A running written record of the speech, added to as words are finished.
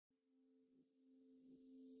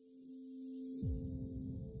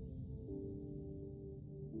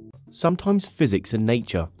Sometimes physics and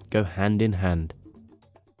nature go hand in hand.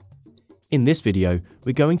 In this video,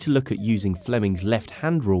 we're going to look at using Fleming's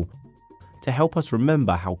left-hand rule to help us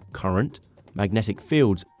remember how current, magnetic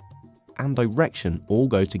fields, and direction all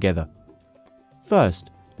go together.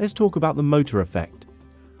 First, let's talk about the motor effect.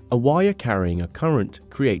 A wire carrying a current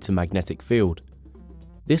creates a magnetic field.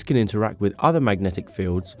 This can interact with other magnetic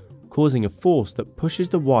fields, causing a force that pushes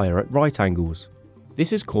the wire at right angles.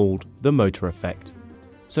 This is called the motor effect.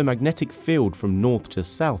 So magnetic field from north to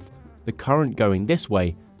south, the current going this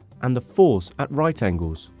way, and the force at right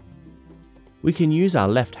angles. We can use our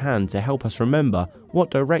left hand to help us remember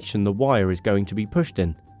what direction the wire is going to be pushed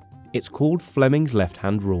in. It's called Fleming's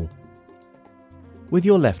left-hand rule. With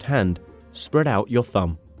your left hand, spread out your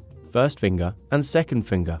thumb, first finger and second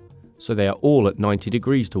finger, so they are all at 90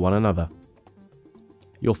 degrees to one another.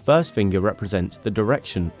 Your first finger represents the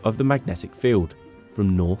direction of the magnetic field,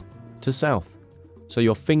 from north to south, so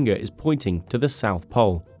your finger is pointing to the south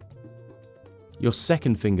pole. Your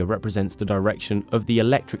second finger represents the direction of the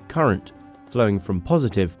electric current, flowing from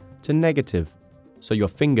positive to negative, so your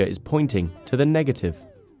finger is pointing to the negative.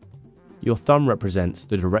 Your thumb represents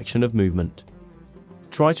the direction of movement.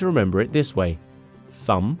 Try to remember it this way: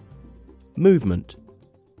 thumb, movement.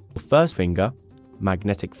 First finger,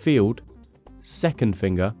 magnetic field. Second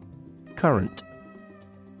finger, current.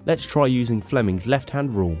 Let's try using Fleming's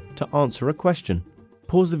left-hand rule to answer a question.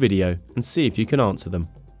 Pause the video and see if you can answer them.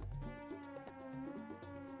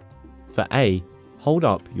 For A, hold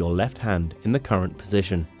up your left hand in the current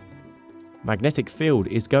position. Magnetic field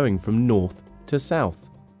is going from north to south.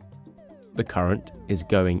 The current is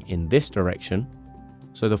going in this direction,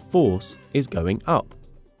 so the force is going up.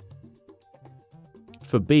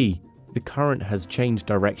 For B, the current has changed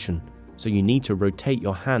direction, so you need to rotate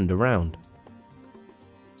your hand around.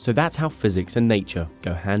 So that's how physics and nature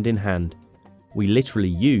go hand in hand. We literally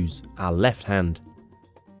use our left hand.